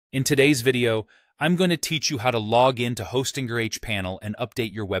In today's video, I'm going to teach you how to log into Hostinger hPanel and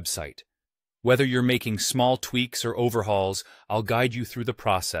update your website. Whether you're making small tweaks or overhauls, I'll guide you through the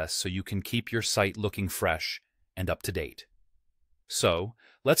process so you can keep your site looking fresh and up to date. So,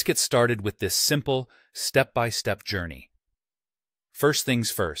 let's get started with this simple, step-by-step journey. First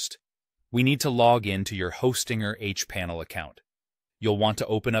things first, we need to log into your Hostinger hPanel account. You'll want to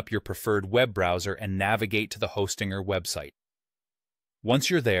open up your preferred web browser and navigate to the Hostinger website.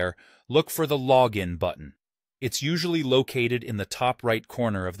 Once you're there, look for the Login button. It's usually located in the top right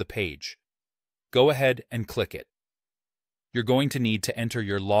corner of the page. Go ahead and click it. You're going to need to enter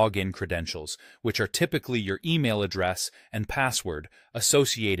your login credentials, which are typically your email address and password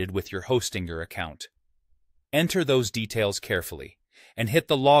associated with your Hostinger account. Enter those details carefully, and hit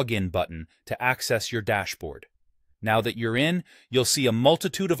the Login button to access your dashboard. Now that you're in, you'll see a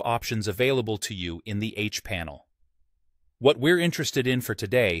multitude of options available to you in the hPanel. What we're interested in for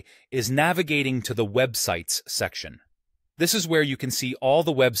today is navigating to the Websites section. This is where you can see all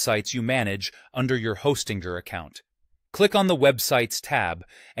the websites you manage under your Hostinger account. Click on the Websites tab,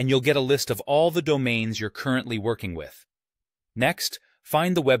 and you'll get a list of all the domains you're currently working with. Next,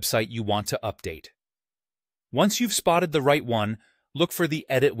 find the website you want to update. Once you've spotted the right one, look for the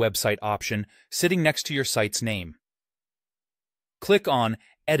Edit Website option sitting next to your site's name. Click on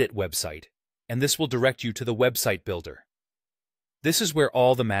Edit Website, and this will direct you to the Website Builder. This is where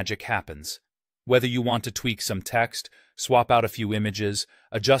all the magic happens. Whether you want to tweak some text, swap out a few images,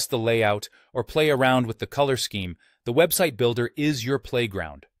 adjust the layout, or play around with the color scheme, the Website Builder is your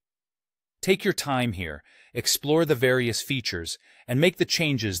playground. Take your time here, explore the various features, and make the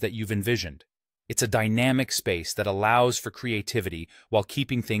changes that you've envisioned. It's a dynamic space that allows for creativity while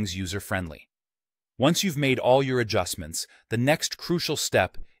keeping things user-friendly. Once you've made all your adjustments, the next crucial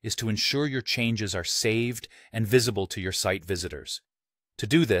step is to ensure your changes are saved and visible to your site visitors. To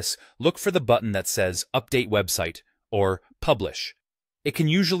do this, look for the button that says Update Website or Publish. It can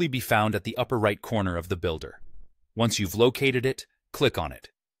usually be found at the upper right corner of the builder. Once you've located it, click on it.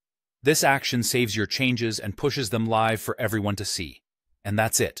 This action saves your changes and pushes them live for everyone to see. And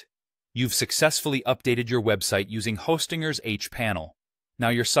that's it. You've successfully updated your website using Hostinger's hPanel. Now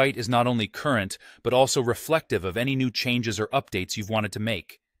your site is not only current, but also reflective of any new changes or updates you've wanted to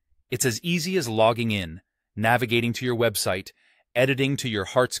make. It's as easy as logging in, navigating to your website, editing to your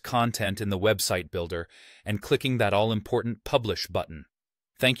heart's content in the Website Builder, and clicking that all-important Publish button.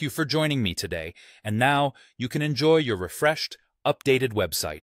 Thank you for joining me today, and now you can enjoy your refreshed, updated website.